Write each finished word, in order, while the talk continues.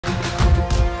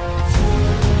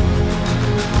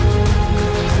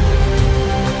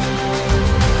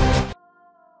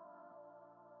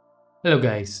Hello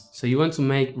guys, so you want to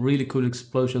make really cool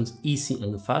explosions easy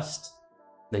and fast?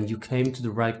 Then you came to the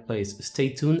right place. Stay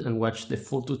tuned and watch the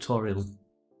full tutorial.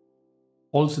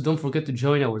 Also, don't forget to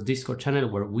join our Discord channel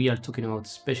where we are talking about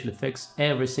special effects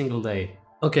every single day.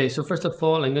 Okay, so first of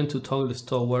all, I'm going to toggle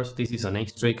towards. This is a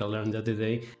nice trick I learned the other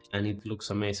day and it looks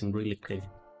amazing, really clean.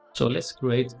 So let's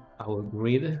create our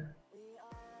grid.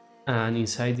 And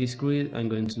inside this grid, I'm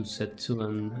going to set 2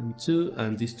 and 2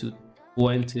 and this to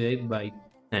 28 by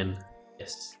 10.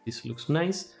 Yes, this looks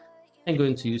nice. I'm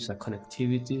going to use a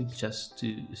connectivity just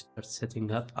to start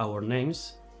setting up our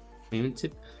names.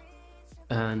 Primitive.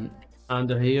 And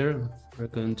under here, we're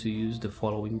going to use the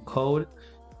following code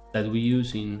that we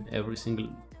use in every single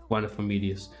one of our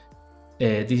videos.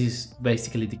 This is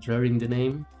basically declaring the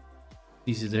name.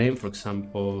 This is the name, for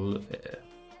example,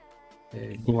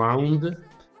 ground.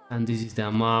 And this is the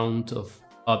amount of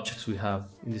objects we have.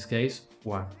 In this case,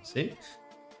 1. See?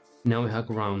 Now we have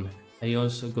ground. I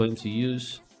also going to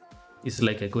use, it's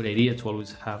like a good idea to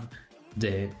always have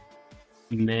the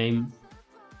name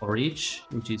for each,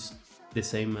 which is the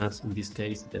same as in this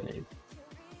case the name.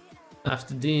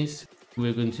 After this,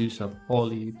 we're going to use a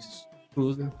poly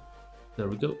extrude. There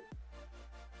we go.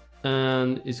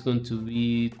 And it's going to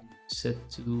be set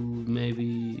to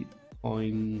maybe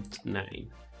 0.9.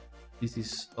 This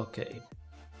is okay.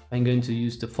 I'm going to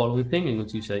use the following thing. I'm going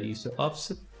to use a ISO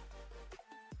offset.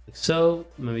 Like so,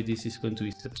 maybe this is going to be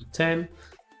set to 10,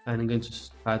 and I'm going to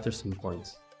scatter some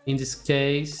points. In this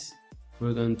case,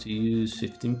 we're going to use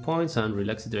 15 points and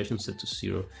relax iteration set to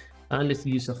 0. And let's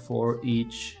use a for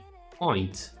each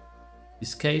point. In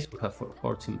this case, we have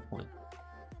 14 points.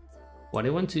 What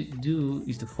I want to do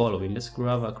is the following. Let's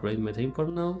grab a create meta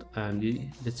import node and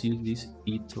let's use this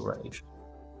iteration,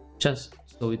 just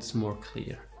so it's more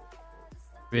clear.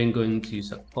 We're going to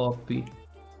use a copy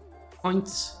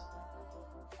points.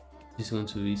 This is going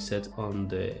to be set on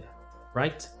the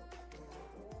right.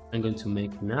 I'm going to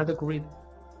make another grid.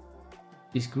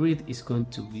 This grid is going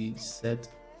to be set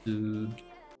to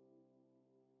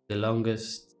the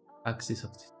longest axis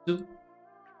of these two.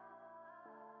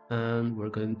 And we're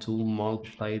going to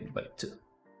multiply it by 2.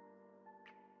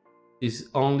 This is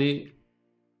only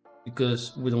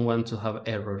because we don't want to have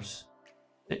errors.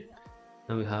 Okay?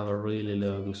 And we have a really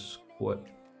long square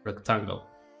rectangle.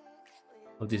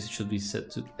 So this should be set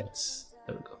to X.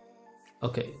 There we go.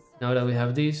 Okay, now that we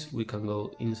have this, we can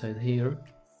go inside here.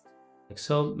 Like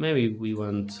so, maybe we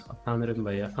want 100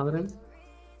 by 100.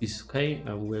 This is okay,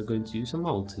 and we're going to use a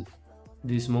mountain.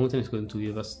 This mountain is going to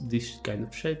give us this kind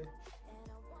of shape.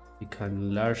 We can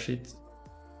enlarge it.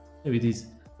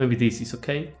 Maybe this is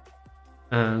okay.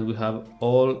 And we have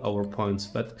all our points,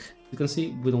 but you can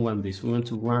see we don't want this. We want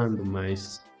to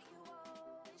randomize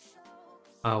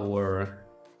our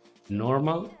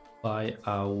normal by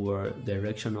our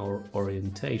direction or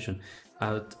orientation.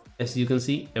 As you can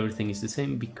see, everything is the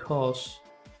same because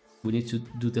we need to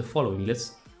do the following.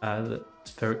 Let's add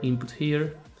spare input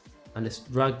here and let's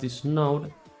drag this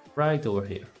node right over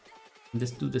here. And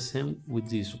let's do the same with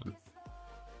this one.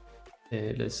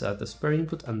 Let's add a spare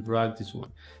input and drag this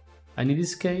one. And in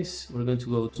this case, we're going to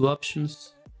go to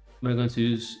options. We're going to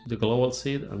use the global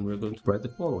seed and we're going to write the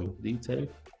following detail.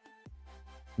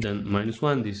 Then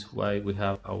 -1, this is why we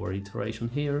have our iteration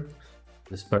here.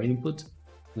 The spare input,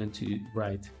 I'm going to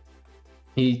write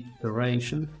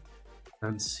iteration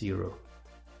and 0.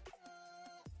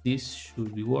 This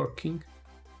should be working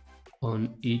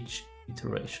on each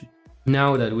iteration.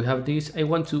 Now that we have this, I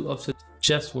want to offset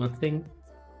just one thing.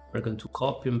 We're going to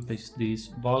copy and paste this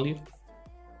value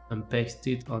and paste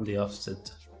it on the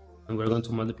offset. And we're going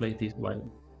to multiply this by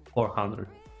 400.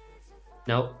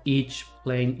 Now each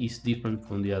plane is different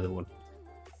from the other one.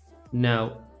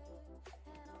 Now,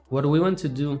 what we want to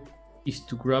do is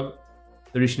to grab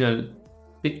the original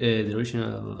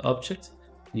object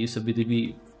and use a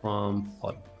BDB from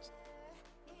polygons.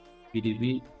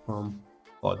 BDB from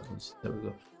polygons. There we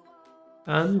go.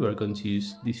 And we're going to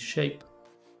use this shape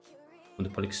on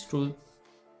the poly extrude.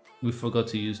 We forgot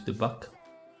to use the back.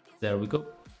 There we go.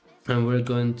 And we're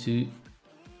going to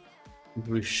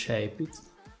reshape it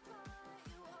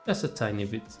just a tiny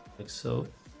bit, like so.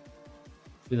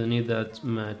 We don't need that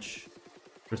much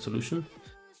resolution.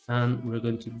 And we're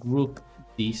going to group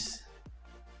these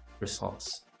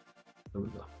results. There we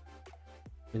go.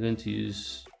 We're going to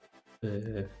use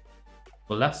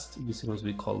blast. This is going to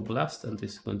be called blast, and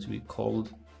this is going to be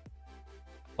called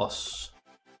boss.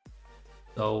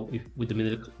 So if with the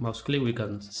middle mouse click, we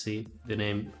can see the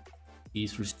name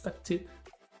is respective,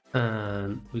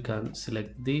 and we can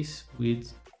select this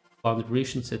with boundary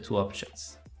region set to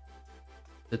objects,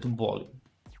 set to volume,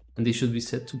 and this should be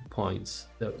set to points.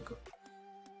 There we go.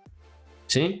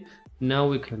 See, now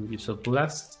we can use a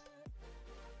blast,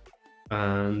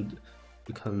 and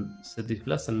we can set this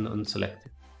blast and unselect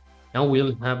it. Now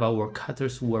we'll have our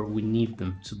cutters where we need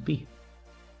them to be.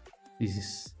 This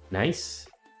is nice,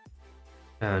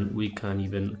 and we can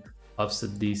even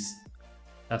offset this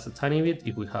as a tiny bit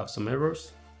if we have some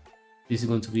errors. This is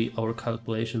going to be our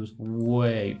calculations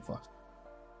way faster,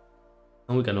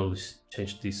 and we can always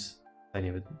change this tiny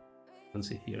bit. You can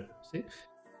see here. See,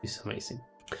 this is amazing.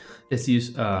 Let's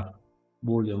use a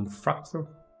boolean fracture,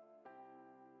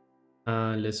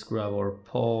 and let's grab our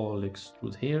poly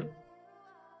extrude here,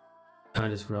 and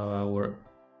let's grab our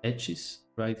edges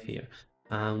right here,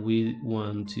 and we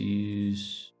want to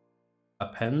use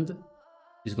append.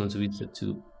 Is going to be set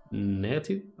to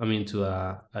negative, to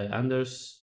a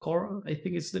underscore, I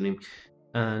think it's the name.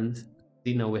 And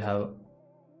see, now we have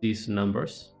these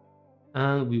numbers,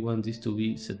 and we want this to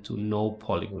be set to no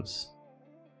polygons.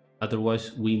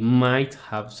 Otherwise, we might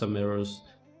have some errors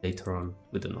later on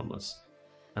with the normals.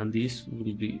 And this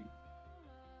will be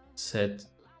set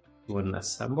to an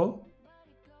assemble.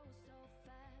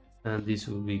 And this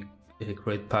will be a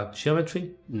create path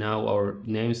geometry. Now our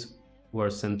names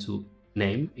were sent to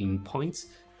name in points.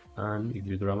 And if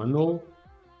you grab a null,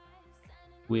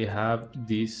 we have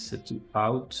this set to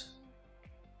out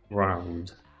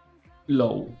round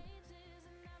low.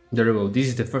 There we go. This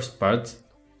is the first part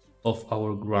of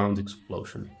our ground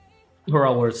explosion. For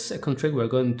our second trick, we're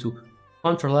going to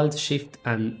Ctrl-Alt-Shift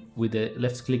and with the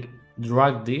left click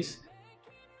drag this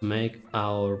to make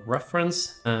our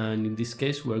reference, and in this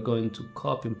case we're going to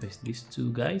copy and paste these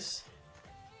two guys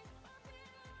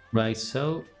right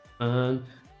so, and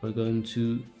we're going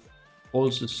to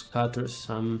also scatter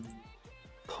some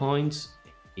points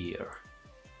here.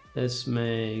 Let's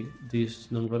make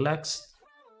this non-relaxed.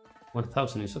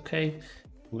 1000 is okay.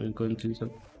 We're going to use a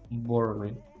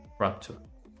borderline fracture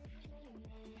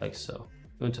like so.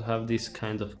 We're going to have this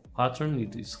kind of pattern in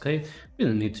this case. We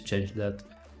don't need to change that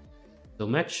so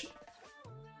much,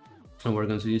 and we're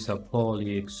going to use a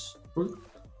poly extrude,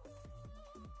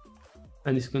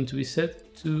 and it's going to be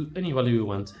set to any value we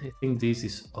want. I think this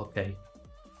is okay.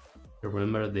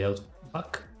 Remember the output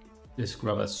back. Let's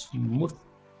grab a smooth.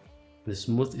 The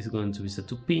smooth is going to be set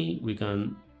to P. We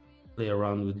can play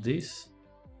around with this,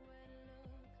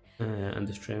 and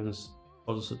the strength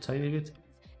also a tiny bit.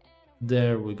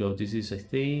 There we go. This is, I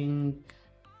think,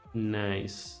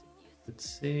 nice.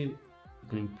 Let's see, we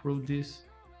can improve this.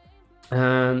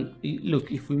 And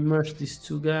look, if we merge these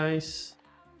two guys,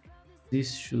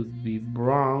 this should be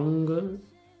brown,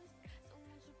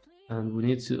 and we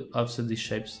need to offset the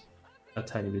shapes a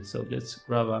tiny bit. So let's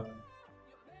grab a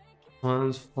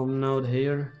transform node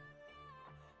here,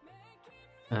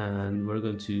 and we're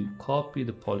going to copy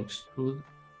the poly extrude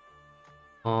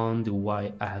on the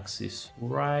y-axis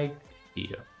right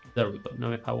here. There we go.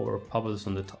 Now we have our Pebbles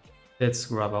on the top. Let's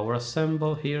grab our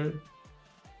assemble here,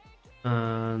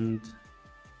 and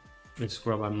let's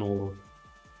grab a null.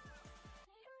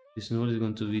 This null is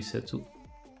going to be set to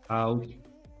out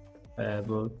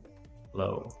Pebble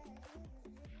low.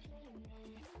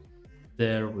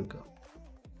 There we go.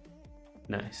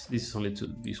 Nice. This is only to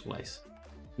visualize.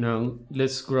 Now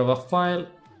let's grab a file.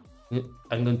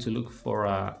 I'm going to look for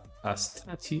a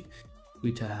statue,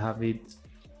 which I have it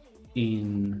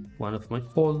in one of my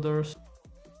folders,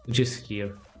 which is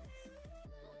here.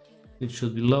 It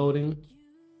should be loading.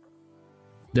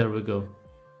 There we go.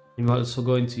 I'm also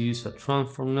going to use a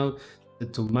transform node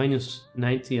set to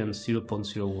 -90 and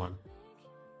 0.01.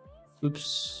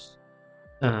 Oops.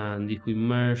 And if we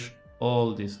merge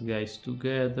all these guys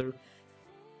together,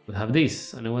 we have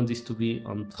this, and I want this to be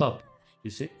on top,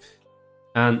 you see?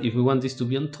 And if we want this to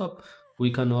be on top,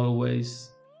 we can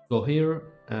always go here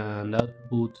and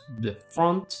output the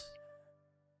front.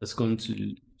 That's going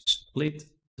to split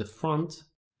the front.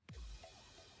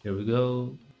 Here we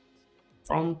go,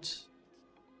 front.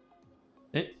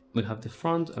 Okay, we have the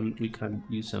front, and we can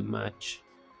use a match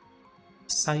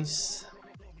size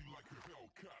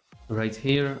right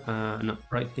here, no,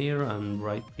 right here and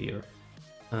right here.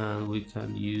 And we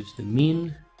can use the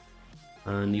mean,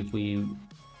 and if we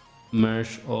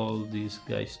merge all these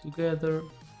guys together,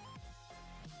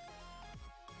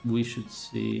 we should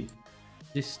see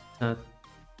this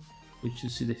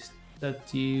the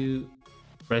statue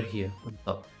right here on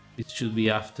top. It should be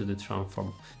after the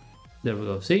transform. There we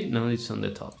go. See, now it's on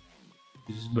the top.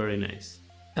 This is very nice.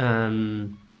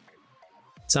 And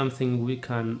something we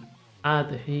can add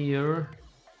here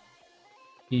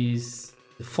is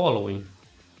the following.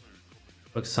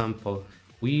 For example,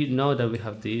 we know that we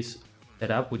have this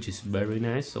setup, which is very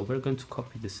nice, so we're going to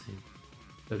copy the same.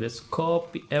 So let's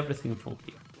copy everything from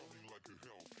here.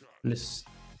 Let's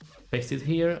paste it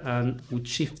here, and with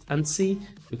Shift and C,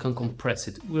 we can compress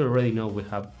it. We already know we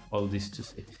have all this to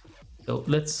see. So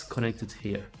let's connect it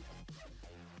here.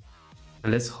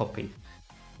 And let's hop in.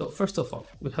 So first of all,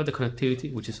 we have the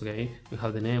connectivity, which is okay. We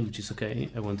have the name, which is okay.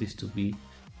 I want this to be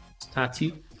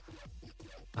statue.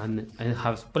 And I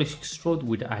have polish extrude,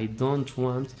 which I don't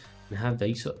want. And I have the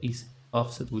ISO is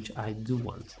offset, which I do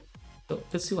want. So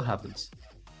let's see what happens.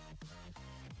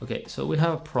 Okay, so we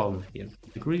have a problem here.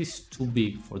 The grid is too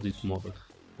big for this model.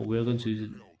 But we're going to use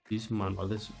this manual.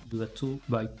 Let's do a 2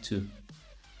 by 2.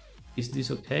 Is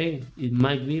this okay? It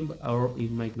might be, or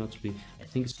it might not be. I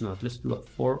think it's not. Let's do a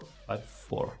 4 by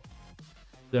 4.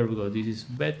 There we go. This is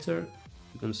better.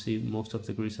 You can see most of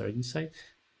the grids are inside.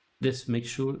 Let's make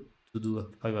sure to do a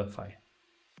 5 by 5.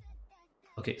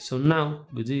 Okay, so now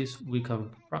with this, we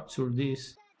can fracture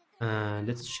this. And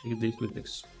let's check this with the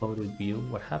exploded view.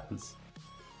 What happens?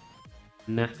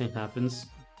 Nothing happens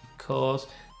because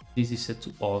this is set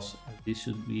to us, and this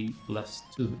should be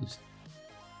 +2.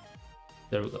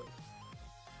 There we go.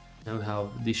 Now we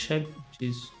have this shape, which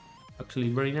is actually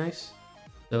very nice.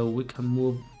 So we can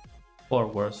move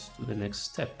forwards to the next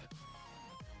step.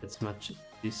 Let's match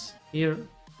this here.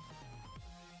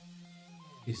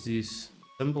 Is this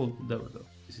assembled? There we go.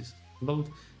 This is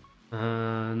assembled.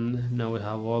 And now we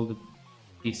have all the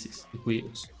pieces. If we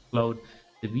explode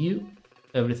the view,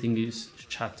 everything is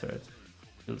shattered.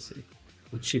 You'll see.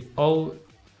 With Shift O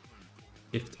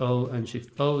and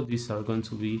Shift O, these are going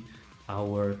to be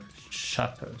our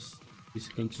shatters. This is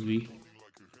going to be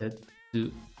set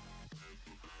to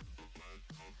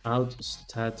out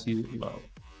statue low.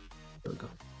 There we go.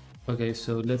 Okay,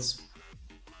 so let's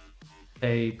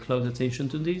pay close attention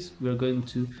to this. We're going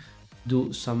to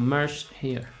do some merge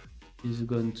here. This is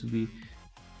going to be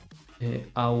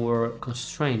our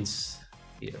constraints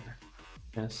here.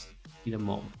 Just in a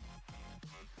moment.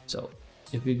 So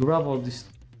if we grab all these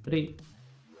 3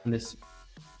 and let's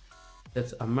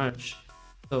a merge.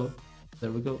 So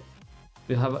there we go.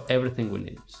 We have everything we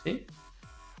need. See?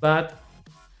 But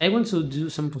I want to do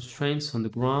some constraints on the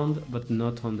ground, but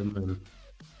not on the moon.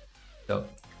 So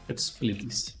let's split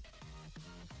this.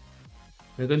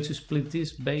 We're going to split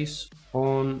this based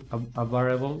on a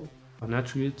variable, an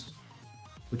attribute,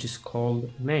 which is called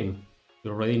name.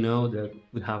 You already know that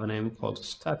we have a name called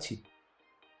statue.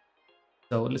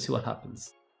 So let's see what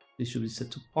happens. This should be set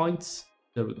to points.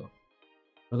 There we go.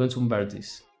 We're going to invert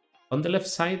this. On the left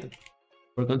side,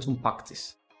 we're going to unpack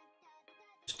this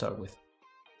to start with.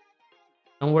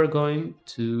 And we're going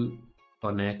to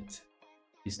connect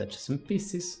these adjacent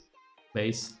pieces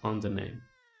based on the name.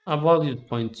 A value of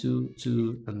 0.2,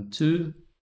 2, and 2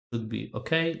 should be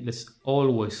okay. Let's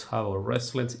always have our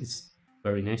restlets. It's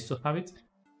very nice to have it.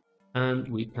 And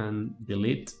we can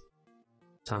delete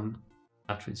some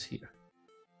attributes here.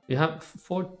 We have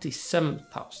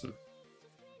 47,000.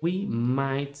 We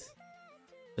might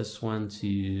just want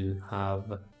to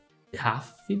have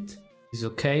half of it. Is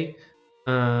okay.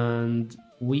 And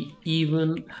we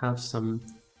even have some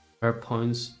pair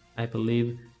points, I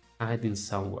believe, hiding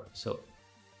somewhere. So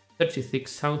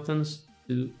 36,000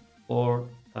 to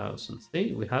 4,000.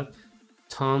 See, we have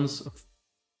tons of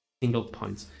single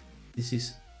points. This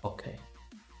is okay.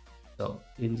 So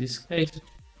in this case,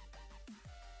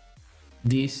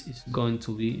 this is going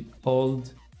to be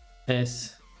called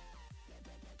as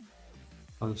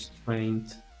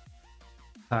constraint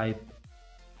type.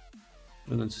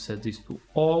 We're going to set this to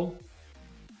all,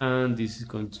 and this is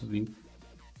going to be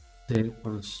the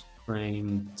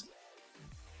constraint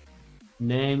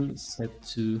name set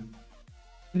to,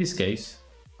 in this case,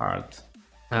 art,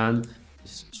 and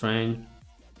string,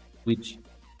 which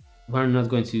we're not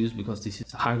going to use because this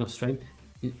is a hard constraint,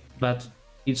 but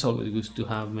it's always good to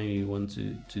have. Maybe you want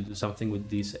to do something with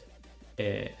this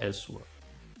elsewhere.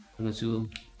 I'm going to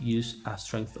use a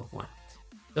strength of 1.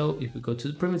 So if we go to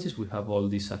the primitives, we have all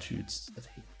these attributes that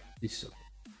here. This is okay.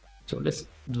 So let's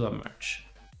do a merge.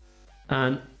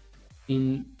 And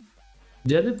in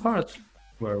the other part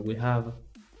where we have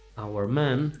our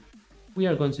man, we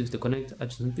are going to use the connect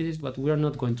adjacent pieces, but we are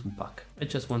not going to unpack. I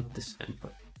just want the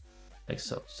sample, like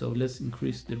so. So let's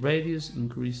increase the radius,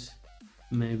 increase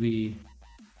maybe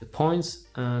the points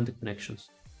and the connections.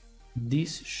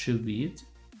 This should be it.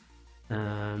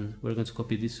 And we're going to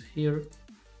copy this here.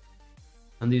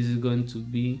 And this is going to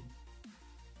be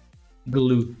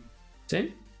glue.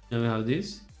 See? Now we have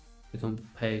this. We can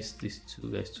paste these two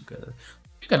guys together.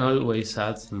 You can always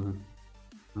add some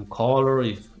color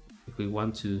if we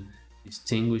want to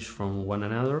distinguish from one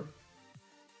another.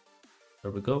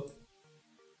 There we go.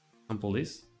 Sample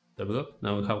this. There we go.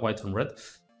 Now we have white and red.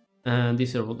 And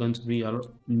these are going to be our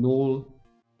null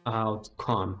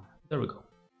outcome. There we go.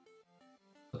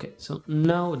 Okay, so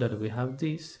now that we have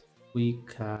this, we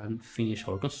can finish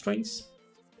our constraints,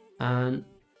 and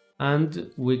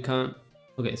we can.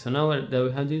 Okay, so now that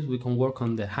we have this, we can work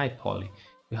on the high poly.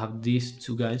 We have these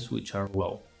two guys which are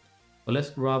low. So let's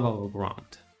grab our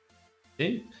ground.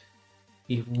 Okay,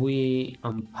 if we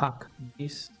unpack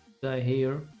this guy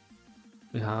here,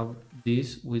 we have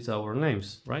this with our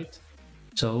names, right?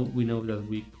 So we know that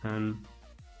we can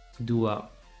do a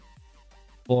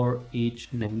for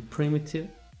each name primitive.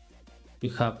 We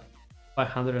have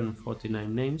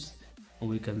 549 names, and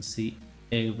we can see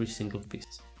every single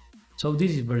piece. So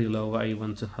this is very low. I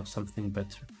want to have something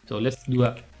better. So let's do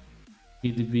a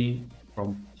PDB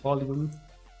from polygon.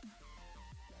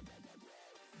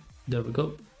 There we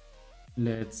go.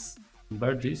 Let's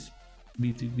convert this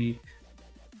BTB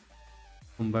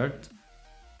convert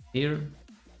here.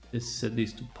 Let's set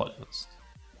this to polygons.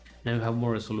 Now we have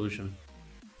more resolution.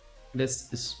 Let's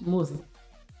smooth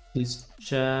this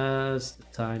just a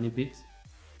tiny bit,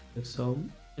 like so,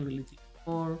 maybe a little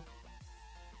more.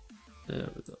 There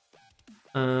we go.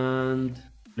 And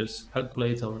let's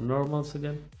calculate our normals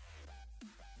again,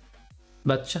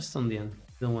 but just on the end.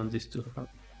 Don't want this to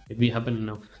be happening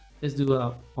now. Let's do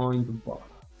a pointvop.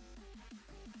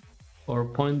 For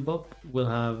pointvop, we'll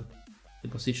have the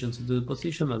position to do the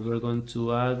position, and we're going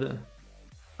to add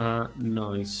a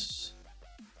noise,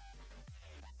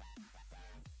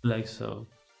 like so.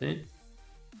 Okay.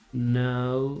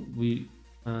 Now we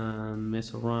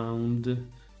mess around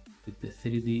with the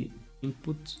 3D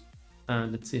input,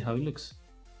 and let's see how it looks.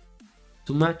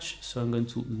 To match, so I'm going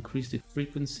to increase the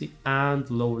frequency and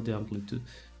lower the amplitude.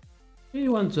 We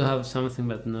want to have something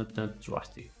but not that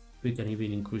drastic. We can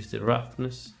even increase the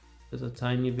roughness just a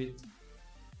tiny bit.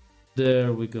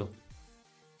 There we go.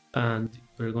 And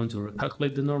we're going to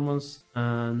recalculate the normals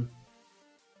and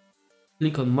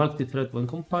click on multi-thread when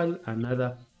compile and add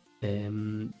a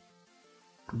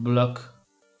block,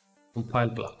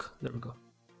 CompileBlock. There we go.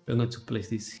 We're going to place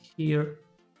this here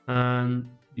and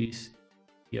this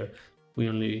here. We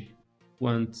only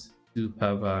want to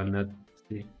have a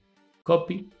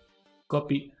copy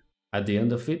at the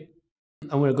end of it,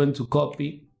 and we're going to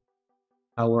copy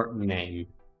our name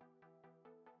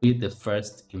with the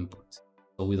first input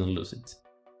so we don't lose it.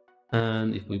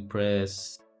 And if we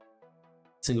press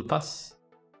single pass,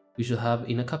 we should have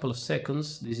in a couple of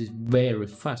seconds, this is very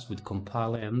fast with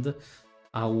compile, and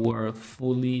our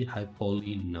fully high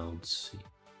poly nodes.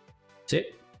 See,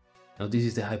 now this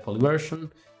is the high poly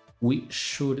version. We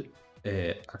should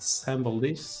assemble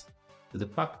this to the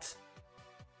pact.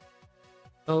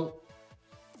 So,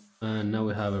 and now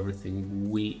we have everything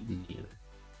we need.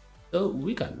 So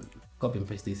we can copy and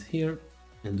paste this here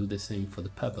and do the same for the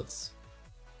Pebbles.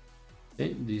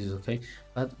 Okay, this is okay,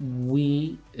 but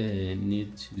we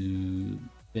need to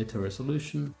get a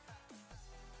resolution,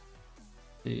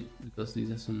 okay, because this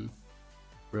doesn't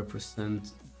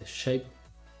represent the shape.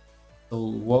 So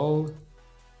wall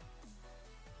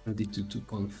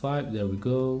 22.5, there we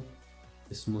go.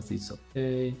 The smooth is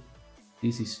okay.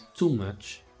 This is too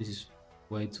much. This is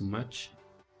way too much.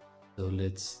 So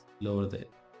let's lower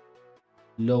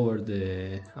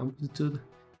the amplitude,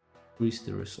 increase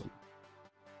the result.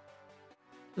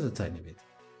 Just a tiny bit.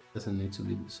 Doesn't need to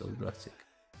be so drastic.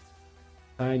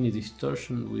 Tiny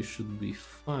distortion, we should be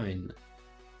fine.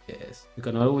 Yes, you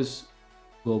can always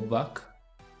go back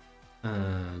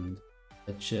and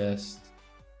adjust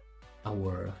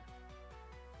our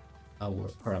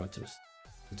parameters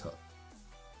on top.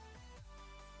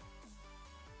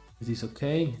 Is this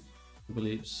okay? I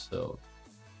believe so.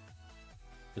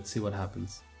 Let's see what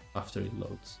happens after it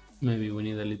loads. Maybe we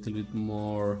need a little bit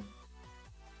more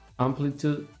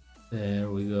amplitude. There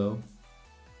we go.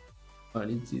 A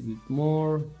little bit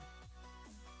more.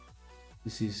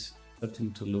 This is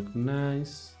starting to look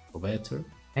nice or better.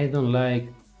 I don't like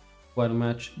quite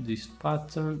much this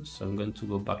pattern, so I'm going to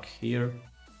go back here.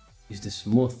 It's the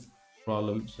smooth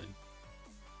problem, so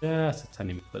just a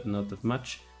tiny bit, but not that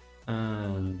much.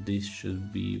 And this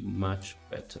should be much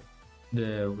better.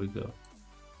 There we go.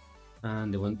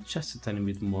 And I want just a tiny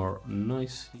bit more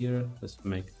noise here. Let's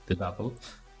make the double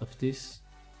of this.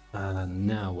 And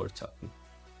now we're talking.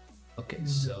 Okay,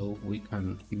 so we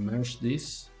can merge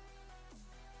this.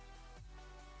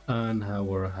 And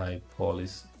our high poly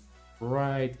is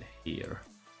right here.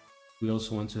 We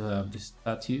also want to have the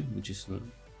statue, which is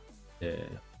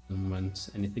don't want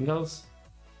anything else.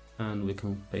 And we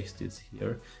can paste this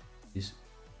here. It's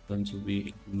going to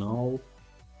be null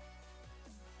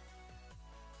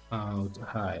out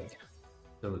high.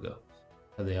 There we go.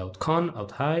 The out con,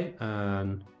 out high,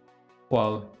 and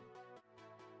well,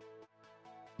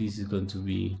 this is going to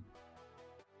be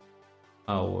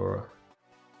our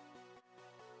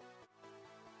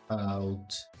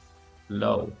out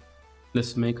low.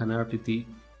 Let's make an RBD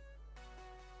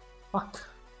pack,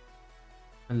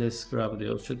 and let's grab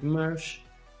the object merge,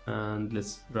 and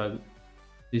let's drag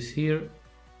this here.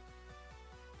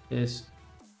 Let's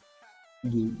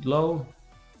do low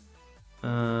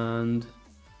and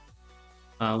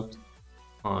out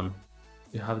on.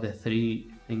 You have the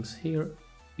three things here.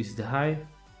 This is the high,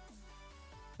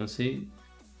 you can see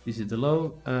this is the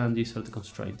low, and these are the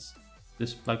constraints.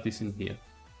 Let's plug this in here.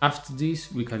 After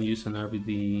this we can use an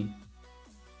RBD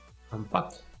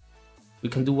unpack. We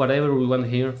can do whatever we want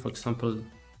here. For example,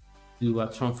 do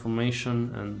a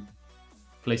transformation and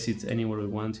place it anywhere we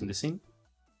want in the scene.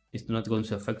 It's not going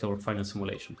to affect our final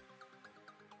simulation.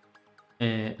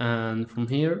 And from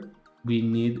here we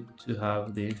need to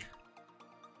have the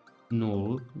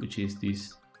null, which is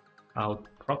this out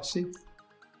proxy,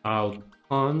 out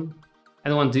on. I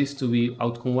don't want this to be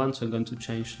outcome 1, so I'm going to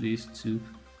change this to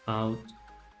out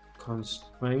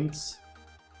constraints,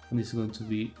 and this is going to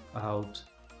be out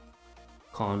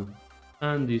con,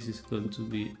 and this is going to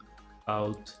be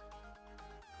out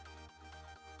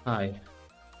high.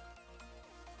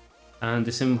 And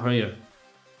the same here,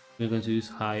 we're going to use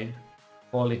high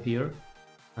poly here,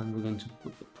 and we're going to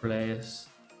place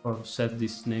or set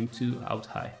this name to out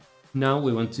high. Now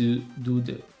we want to do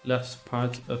the last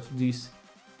part of this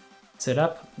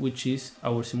setup, which is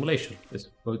our simulation. Let's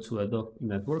go to a Dop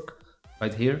Network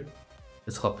right here.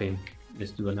 Let's hop in.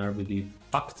 Let's do an RBD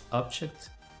packed object,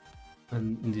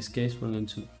 and in this case we're going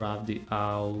to grab the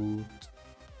out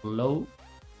low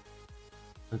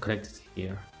and connect it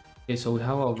here. Okay, so we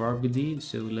have our RBD,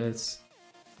 so let's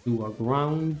do a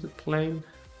ground plane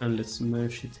and let's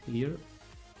merge it here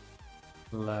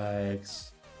like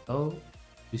so.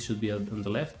 This should be on the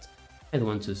left. I don't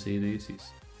want to see this,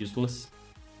 it's useless.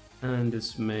 And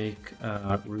let's make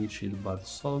a rigid but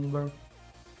solver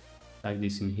like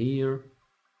this in here.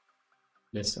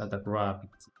 Let's add a gravity,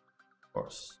 of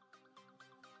course.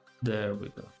 There we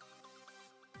go.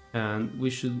 And we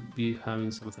should be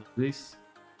having something like this.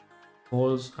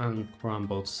 Falls and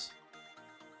crumbles.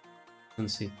 You can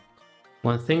see.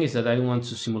 One thing is that I want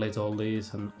to simulate all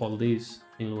this and all this.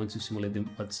 I want to simulate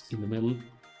what's in the middle.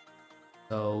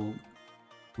 So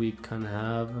we can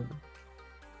have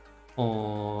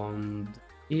on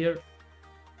here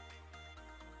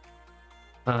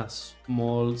a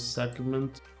small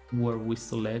segment where we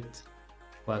select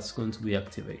what's going to be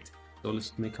activated. So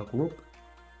let's make a group.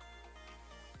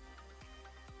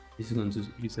 This is going to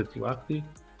be set to active,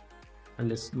 and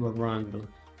let's do a wrangle.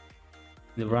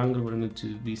 In the wrangle we're going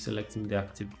to be selecting the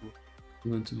active group. It's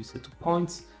going to be set to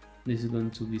points. This is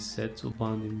going to be set to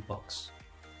bounding box.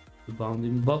 The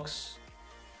bounding box,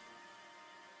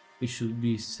 it should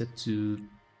be set to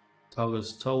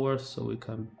toggles towards, so we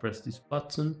can press this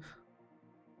button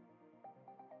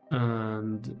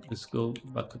and let's go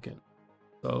back again.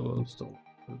 Toggles towards,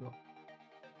 there we go.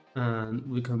 And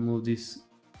we can move this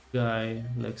guy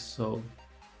like so.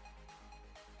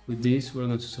 With this we're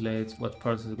going to select what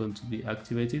parts are going to be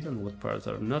activated and what parts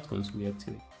are not going to be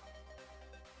activated.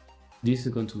 This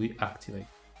is going to be activated.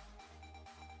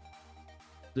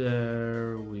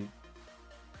 There we go.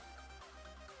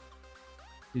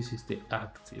 This is the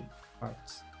active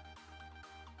parts.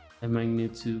 I might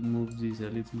need to move this a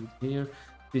little bit here.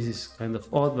 This is kind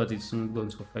of odd, but it's not going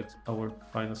to affect our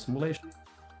final simulation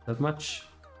that much.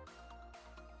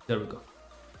 There we go.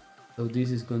 So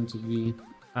this is going to be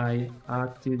I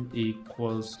active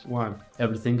equals 1.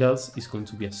 Everything else is going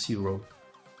to be a 0.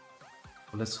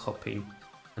 So let's hop in.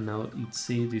 And now let's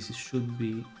see, this should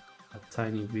be a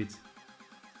tiny bit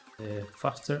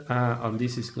faster. And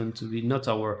this is going to be not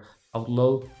our out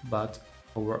low, but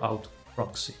our out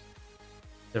proxy.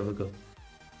 There we go.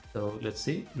 So let's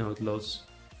see, now it loads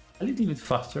a little bit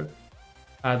faster.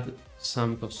 Add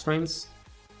some constraints.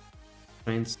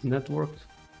 Constraints network.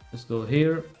 Let's go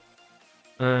here.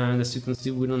 And as you can see,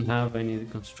 we don't have any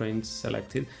constraints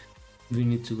selected. We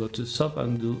need to go to sub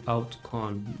and do out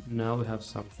con. Now we have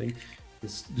something.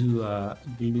 Let's do a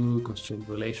blue constraint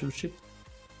relationship.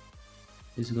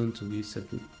 This is going to be set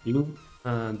to blue,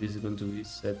 and this is going to be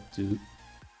set to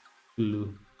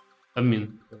blue. I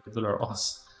mean, regular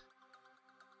os.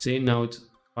 See, now it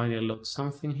finally loads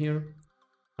something here,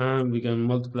 and we can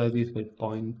multiply this by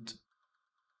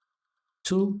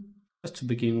 0.2 just to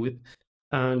begin with.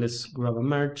 And let's grab a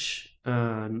merge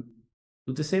and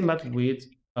do the same, but with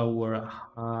our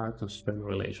hard constraint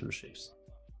relationships.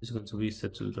 This is going to be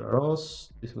set to the rows.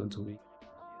 This is going to be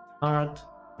hard,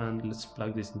 and let's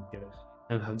plug this in here.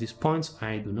 And have these points.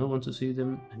 I do not want to see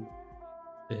them, and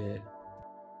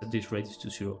set this radius to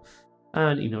 0.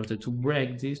 And in order to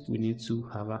break this, we need to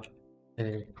have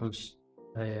a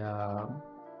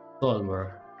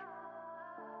solver,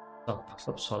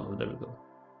 sub solver. There we go.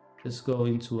 Let's go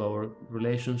into our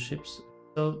relationships.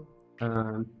 So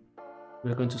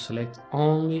we're going to select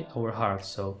only our heart.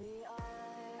 So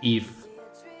if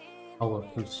our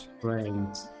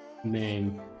constraint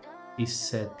name is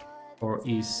set or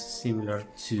is similar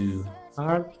to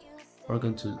heart, we're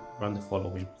going to run the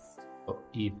following. So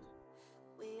if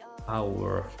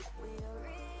our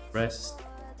rest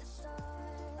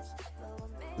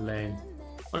length,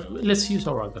 let's use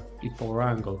our angle. If our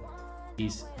angle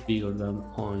is bigger than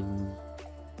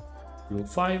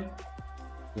 0.05,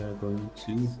 we are going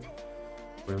to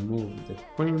remove the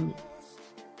print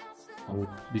of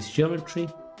this geometry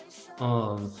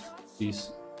of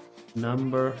this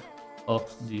number of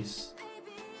this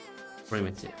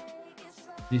primitive.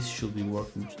 This should be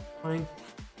working just fine.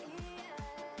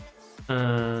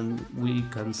 And we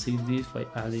can see this by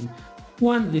adding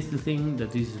one little thing,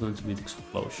 that this is going to be the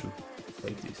explosion,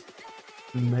 like this.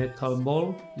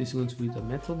 MetalBall, this is going to be the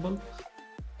MetalBall.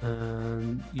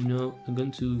 And you know, I'm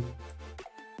going to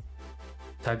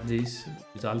tag this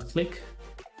with alt click,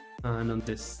 and on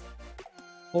this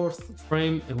fourth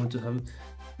frame I want to have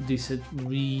this set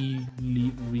really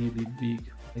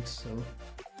big, like so.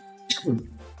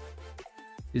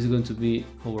 This is going to be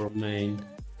our main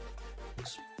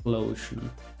explosion.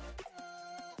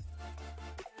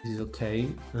 This is okay,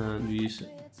 and we use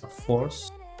a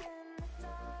force.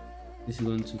 This is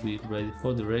going to be ready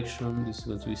for direction. This is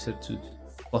going to be set to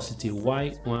positive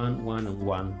y, 1, 1, and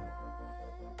 1.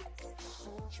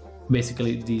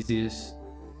 Basically, this is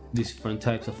different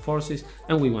types of forces,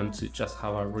 and we want to just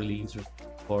have a really interesting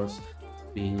force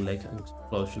being like an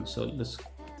explosion. So this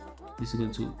is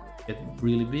going to get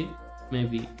really big,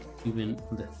 maybe even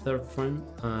on the third frame,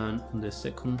 and on the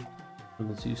second I'm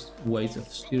going to use weight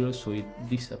of 0 so it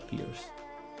disappears.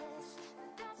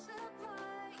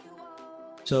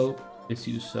 So let's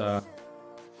use a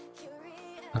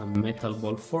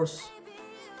MetalBall force,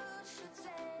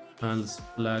 and let's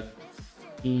plug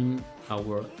in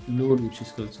our null, which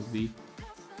is going to be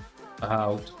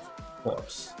out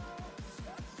force.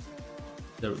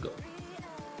 There we go.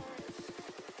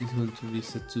 It's going to be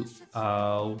set to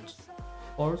out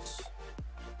force,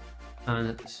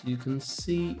 and as you can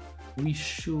see, we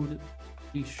should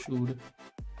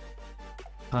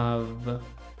have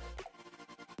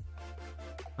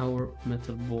our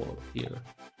MetalBall here.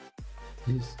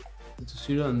 This to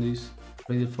 0 and this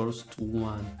radial force to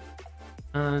 1.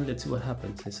 And let's see what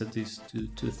happens. I set this to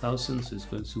 2000, so it's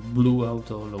going to blow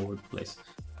out all over the place.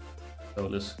 So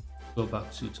let's go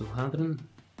back to 200 and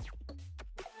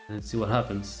let's see what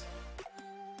happens.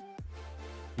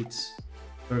 It's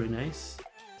very nice,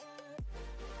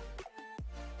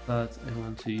 but I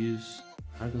want to use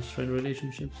our constraint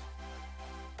relationships,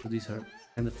 so these are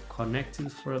kind of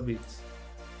connected for a bit.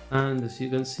 And as you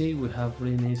can see, we have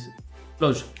really nice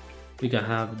explosion. We can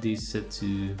have this set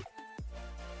to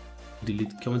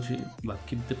delete geometry but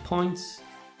keep the points.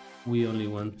 We only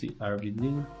want the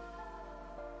RBD,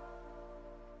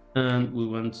 and we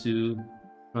want to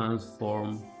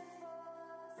transform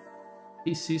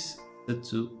pieces set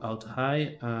to out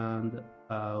high and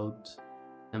out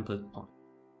template point,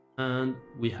 and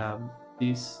we have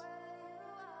this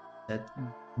set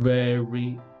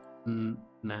very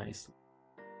nicely.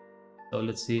 So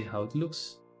let's see how it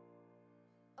looks.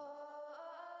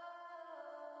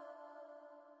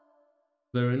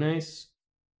 Very nice.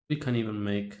 We can even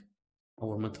make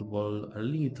our MetalBall a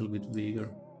little bit bigger.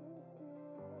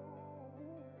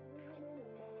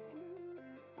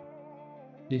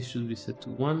 This should be set to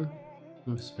 1.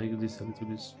 Let's make this a little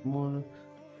bit smaller.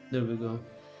 There we go.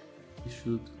 It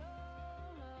should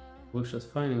work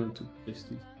just fine. I'm going to place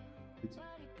this.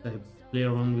 I have played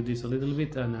around with this a little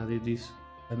bit and added this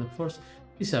kind of force.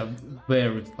 These are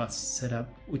very fast setup,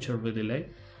 which I really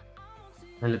like.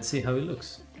 And let's see how it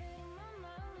looks.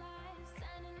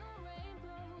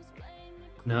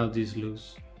 Now this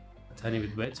looks a tiny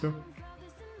bit better,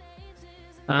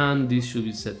 and this should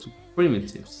be set to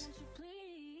primitives.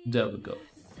 There we go.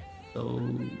 So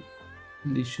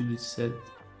this should be set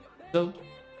to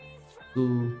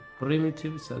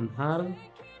primitives and hard,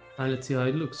 and let's see how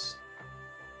it looks.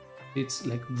 It's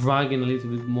like dragging a little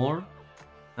bit more,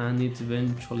 and it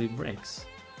eventually breaks.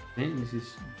 Okay, this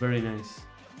is very nice.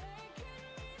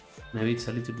 Maybe it's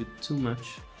a little bit too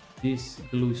much. This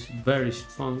glue is very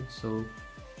strong, so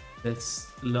let's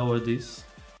lower this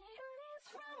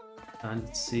and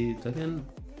let's see it again.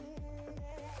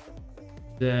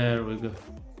 There we go.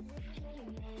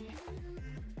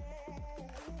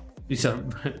 These are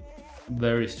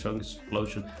very strong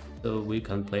explosion. So we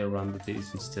can play around with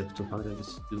this. Instead of 200,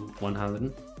 let's do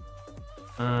 100.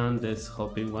 And let's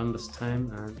hop in one last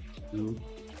time and do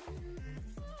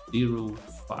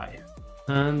 0.5.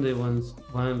 And the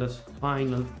one last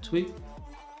final tweak,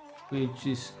 which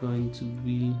is going to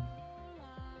be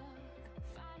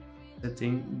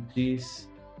setting this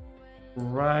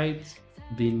right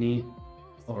beneath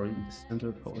or in the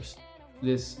center post.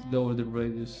 Let's lower the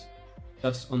radius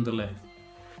just on the left.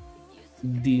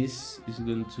 This is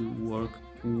going to work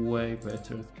way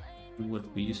better than what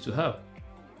we used to have.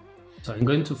 So I'm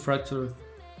going to fracture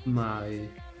my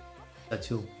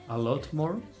statue a lot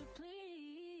more,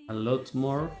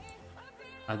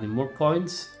 adding more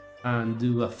points, and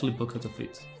do a flip bucket of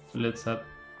it. So let's add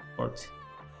 40.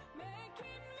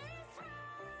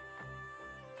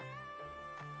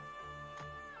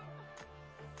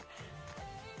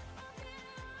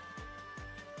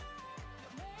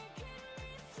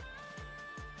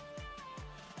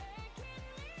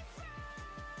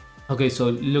 Okay, so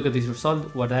look at this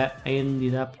result. What I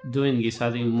ended up doing is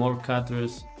adding more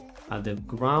cutters at the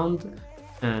ground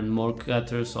and more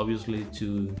cutters obviously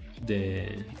to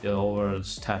the overall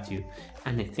statue,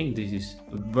 and I think this is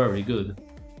very good.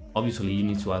 Obviously you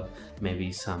need to add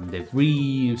maybe some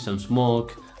debris, some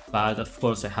smoke, but of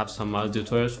course I have some other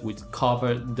tutorials which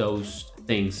cover those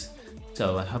things.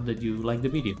 So I hope that you like the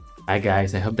video. Hi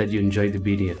guys, I hope that you enjoyed the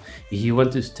video. If you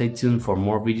want to stay tuned for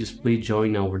more videos, please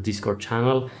join our Discord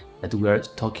channel, that we are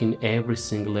talking every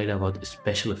single day about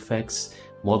special effects,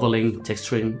 modeling,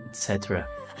 texturing, etc.